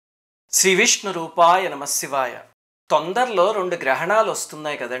శ్రీ విష్ణు రూపాయ నమశివాయ. తొందరలో 2 గ్రహణాలు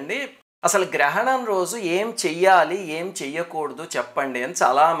వస్తున్నాయి కదండి. అసలు గ్రహణం రోజు ఏం చెయ్యాలి, ఏం చెయ్యకూడదు చెప్పండి అని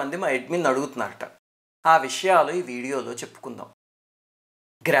చాలామంది మా అడ్మిన్ అడుగుతున్నారట. ఆ విషయాలు ఈ వీడియోలో చెప్పుకుందాం.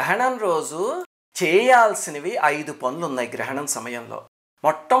 గ్రహణం రోజు చేయాల్సినవి 5 పనులు ఉన్నాయి గ్రహణం సమయంలో.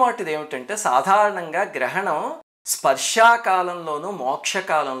 మొట్టమొదటిది ఏమిటంటే, సాధారణంగా గ్రహణం స్పర్శాకాలంలోనూ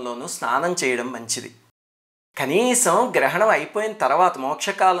మోక్షకాలంలోనూ స్నానం చేయడం మంచిది. కనీసం గ్రహణం అయిపోయిన తర్వాత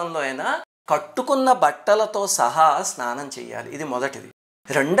మోక్షకాలంలో అయినా కట్టుకున్న బట్టలతో సహా స్నానం చేయాలి. ఇది మొదటిది.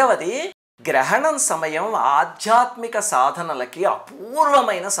 రెండవది, గ్రహణం సమయం ఆధ్యాత్మిక సాధనలకి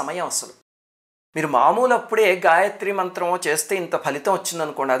అపూర్వమైన సమయం. అసలు మీరు మామూలు అప్పుడే గాయత్రి మంత్రమో చేస్తే ఇంత ఫలితం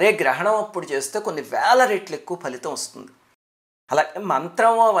వచ్చిందనుకోండి, అదే గ్రహణం అప్పుడు చేస్తే కొన్ని వేల రెట్లు ఎక్కువ ఫలితం వస్తుంది. అలాగే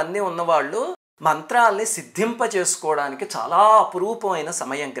మంత్రము అవన్నీ ఉన్నవాళ్ళు మంత్రాల్ని సిద్ధింపజేసుకోవడానికి చాలా అపురూపమైన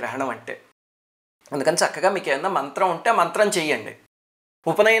సమయం గ్రహణం అంటే. అందుకని చక్కగా మీకు ఏమన్నా మంత్రం ఉంటే మంత్రం చెయ్యండి.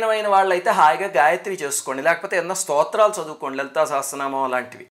 ఉపనయనమైన వాళ్ళైతే హాయిగా గాయత్రి చేసుకోండి, లేకపోతే ఏమన్నా స్తోత్రాలు చదువుకోండి, లలితా సహస్రనామం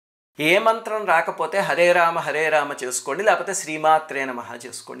అలాంటివి. ఏ మంత్రం రాకపోతే హరే రామ చేసుకోండి, లేకపోతే శ్రీమాత్రే నమః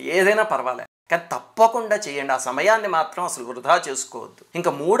చేసుకోండి, ఏదైనా పర్వాలేదు. కానీ తప్పకుండా చేయండి. ఆ సమయాన్ని మాత్రం అసలు వృధా చేసుకోవద్దు.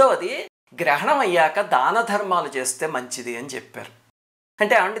 ఇంకా మూడవది, గ్రహణం అయ్యాక దాన ధర్మాలు చేస్తే మంచిది అని చెప్పారు.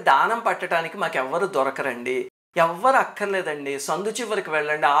 అంటే దానం పట్టడానికి మాకు ఎవ్వరు దొరకరండి, ఎవ్వరు అక్కర్లేదండి, సందు చివరికి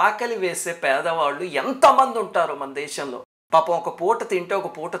వెళ్ళండి, ఆకలి వేసే పేదవాళ్ళు ఎంతమంది ఉంటారో మన దేశంలో. పాపం ఒక పూట తింటే ఒక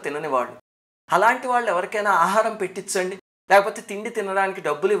పూట తినని వాళ్ళు. అలాంటి వాళ్ళు ఎవరికైనా ఆహారం పెట్టించండి, లేకపోతే తిండి తినడానికి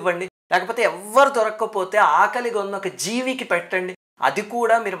డబ్బులు ఇవ్వండి, లేకపోతే ఎవ్వరు దొరక్కపోతే ఆకలిగా ఉన్న ఒక జీవికి పెట్టండి. అది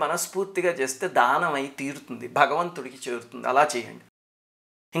కూడా మీరు మనస్ఫూర్తిగా చేస్తే దానం అయి తీరుతుంది, భగవంతుడికి చేరుతుంది. అలా చేయండి.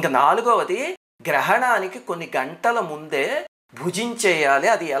 ఇంకా నాలుగవది, గ్రహణానికి కొన్ని గంటల ముందే భుజించేయాలి.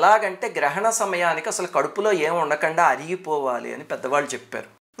 అది ఎలాగంటే, గ్రహణ సమయానికి అసలు కడుపులో ఏం ఉండకుండా అరిగిపోవాలి అని పెద్దవాళ్ళు చెప్పారు.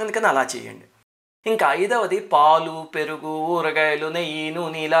 అందుకని అలా చేయండి. ఇంకా ఐదవది, పాలు, పెరుగు, ఊరగాయలు, నెయ్యి,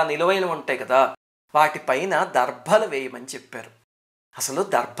 నూనె ఇలా నిలువైనవి ఉంటాయి కదా, వాటిపైన దర్భలు వేయమని చెప్పారు. అసలు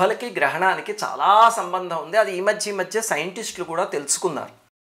దర్భలకి గ్రహణానికి చాలా సంబంధం ఉంది. అది ఈ మధ్య సైంటిస్టులు కూడా తెలుసుకున్నారు.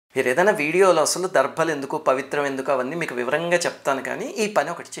 మీరు ఏదైనా వీడియోలో అసలు దర్భలు ఎందుకు, పవిత్రం ఎందుకు, అవన్నీ మీకు వివరంగా చెప్తాను. కానీ ఈ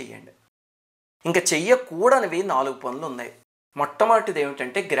పని ఒకటి చెయ్యండి. ఇంకా చెయ్యకూడనివి 4 పనులు ఉన్నాయి. మొట్టమొదటిది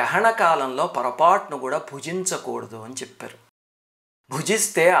ఏమిటంటే, గ్రహణ కాలంలో పొరపాటును కూడా భుజించకూడదు అని చెప్పారు.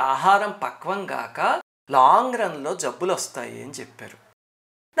 భుజిస్తే ఆహారం పక్వం కాక లాంగ్ రన్లో జబ్బులు వస్తాయి అని చెప్పారు.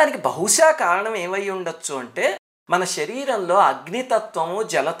 దానికి బహుశా కారణం ఏమై ఉండొచ్చు అంటే, మన శరీరంలో అగ్నితత్వము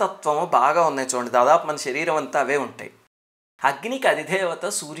జలతత్వము బాగా ఉన్నాయి. చూడండి, దాదాపు మన శరీరం అంతా అవే ఉంటాయి. అగ్నికి అధిదేవత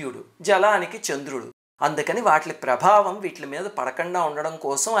సూర్యుడు, జలానికి చంద్రుడు. అందుకని వాటి ప్రభావం వీటి మీద పడకుండా ఉండడం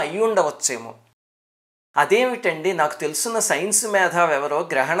కోసం అయి ఉండవచ్చేమో. అదేమిటండి, నాకు తెలుసున్న సైన్స్ మేధావి ఎవరో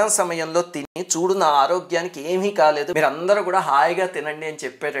గ్రహణం సమయంలో తిని చూడు నా ఆరోగ్యానికి ఏమీ కాలేదు, మీరు అందరూ కూడా హాయిగా తినండి అని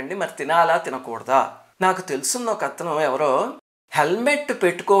చెప్పారండి. మరి తినాలా తినకూడదా? నాకు తెలుసున్న ఒక అతను ఎవరో హెల్మెట్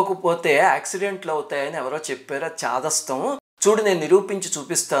పెట్టుకోకపోతే యాక్సిడెంట్లు అవుతాయని ఎవరో చెప్పారు. అది చాదస్తం, చూడు నేను నిరూపించి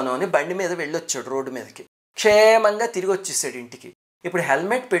చూపిస్తాను అని బండి మీద వెళ్ళొచ్చాడు. రోడ్డు మీదకి క్షేమంగా తిరిగి వచ్చేసాడు ఇంటికి. ఇప్పుడు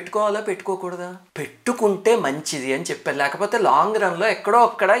హెల్మెట్ పెట్టుకోవాలా పెట్టుకోకూడదా? పెట్టుకుంటే మంచిది అని చెప్పారు. లేకపోతే లాంగ్ రన్లో ఎక్కడో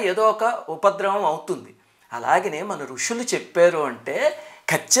అక్కడ ఏదో ఒక ఉపద్రవం అవుతుంది. అలాగనే మన ఋషులు చెప్పారు అంటే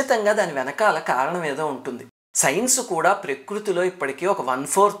ఖచ్చితంగా దాని వెనకాల కారణం ఏదో ఉంటుంది. సైన్స్ కూడా ప్రకృతిలో ఇప్పటికీ ఒక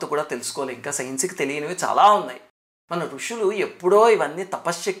 1/4 కూడా తెలుసుకోలేదు. ఇంకా సైన్స్కి తెలియనివి చాలా ఉన్నాయి. మన ఋషులు ఎప్పుడో ఇవన్నీ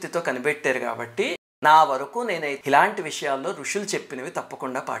తపశ్శక్తితో కనిపెట్టారు. కాబట్టి నా వరకు నేను ఇలాంటి విషయాల్లో ఋషులు చెప్పినవి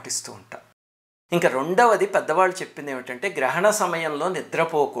తప్పకుండా పాటిస్తూ ఉంటా. ఇంకా రెండవది, పెద్దవాళ్ళు చెప్పింది ఏమిటంటే, గ్రహణ సమయంలో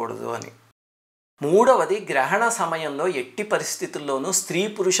నిద్రపోకూడదు అని. మూడవది, గ్రహణ సమయంలో ఎట్టి పరిస్థితుల్లోనూ స్త్రీ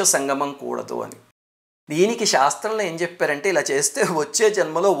పురుష సంగమం కూడదు అని. దీనికి శాస్త్రంలో ఏం చెప్పారంటే, ఇలా చేస్తే వచ్చే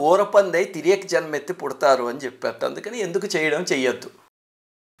జన్మలో ఊరపందై తిరియక జన్మెత్తి పుడతారు అని చెప్పారు. అందుకని ఎందుకు చెయ్యొద్దు.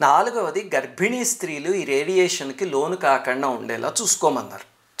 నాలుగవది, గర్భిణీ స్త్రీలు ఈ రేడియేషన్కి లోను కాకుండా ఉండేలా చూసుకోమన్నారు,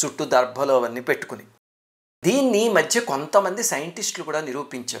 చుట్టూ దర్భలు అవన్నీ పెట్టుకుని. దీన్ని మధ్య కొంతమంది సైంటిస్టులు కూడా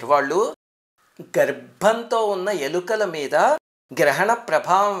నిరూపించారు. వాళ్ళు గర్భంతో ఉన్న ఎలుకల మీద గ్రహణ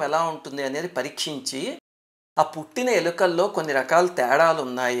ప్రభావం ఎలా ఉంటుంది అనేది పరీక్షించి, ఆ పుట్టిన ఎలుకల్లో కొన్ని రకాల తేడాలు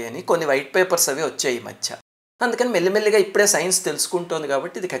ఉన్నాయి అని కొన్ని వైట్ పేపర్స్ అవి వచ్చాయి ఈ మధ్య. అందుకని మెల్లిమెల్లిగా ఇప్పుడే సైన్స్ తెలుసుకుంటోంది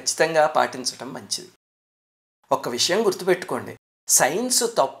కాబట్టి ఇది ఖచ్చితంగా పాటించడం మంచిది. ఒక విషయం గుర్తుపెట్టుకోండి, సైన్స్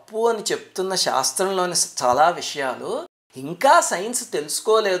తప్పు అని చెప్తున్న శాస్త్రంలోని చాలా విషయాలు ఇంకా సైన్స్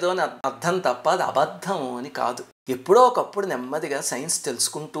తెలుసుకోలేదు అని అర్థం తప్ప అది అబద్ధము అని కాదు. ఎప్పుడో ఒకప్పుడు నెమ్మదిగా సైన్స్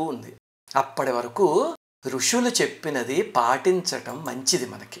తెలుసుకుంటూ ఉంది. అప్పటి వరకు ఋషులు చెప్పినది పాటించటం మంచిది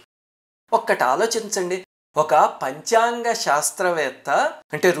మనకి. ఒక్కటి ఆలోచించండి, ఒక పంచాంగ శాస్త్రవేత్త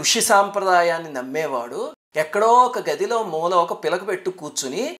అంటే ఋషి సాంప్రదాయాన్ని నమ్మేవాడు ఎక్కడో ఒక గదిలో మూల ఒక పిలక పెట్టు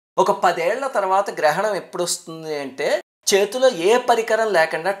కూర్చుని ఒక 10 ఏళ్ల తర్వాత గ్రహణం ఎప్పుడు వస్తుంది అంటే చేతిలో ఏ పరికరం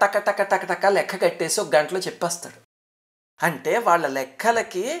లేకుండా టక టక టక టక లెక్క కట్టేసి ఒక గంటలో చెప్పేస్తాడు. అంటే వాళ్ళ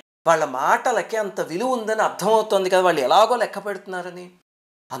లెక్కలకి వాళ్ళ మాటలకి అంత విలువ ఉందని అర్థమవుతుంది కదా, వాళ్ళు ఎలాగో లెక్క పెడుతున్నారని.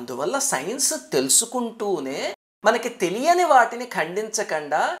 అందువల్ల సైన్స్ తెలుసుకుంటూనే మనకి తెలియని వాటిని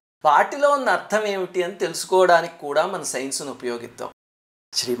ఖండించకుండా వాటిలో ఉన్న అర్థం ఏమిటి అని తెలుసుకోవడానికి కూడా మన సైన్స్ను ఉపయోగిద్దాం.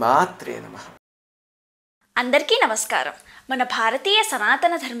 శ్రీమాత్రే నమః. అందరికీ నమస్కారం. మన భారతీయ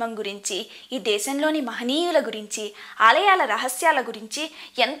సనాతన ధర్మం గురించి, ఈ దేశంలోని మహనీయుల గురించి, ఆలయాల రహస్యాల గురించి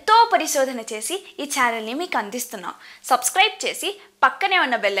ఎంతో పరిశోధన చేసి ఈ ఛానల్ని మీకు అందిస్తున్నాం. సబ్స్క్రైబ్ చేసి పక్కనే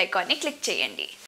ఉన్న బెల్ ఐకాన్ని క్లిక్ చేయండి.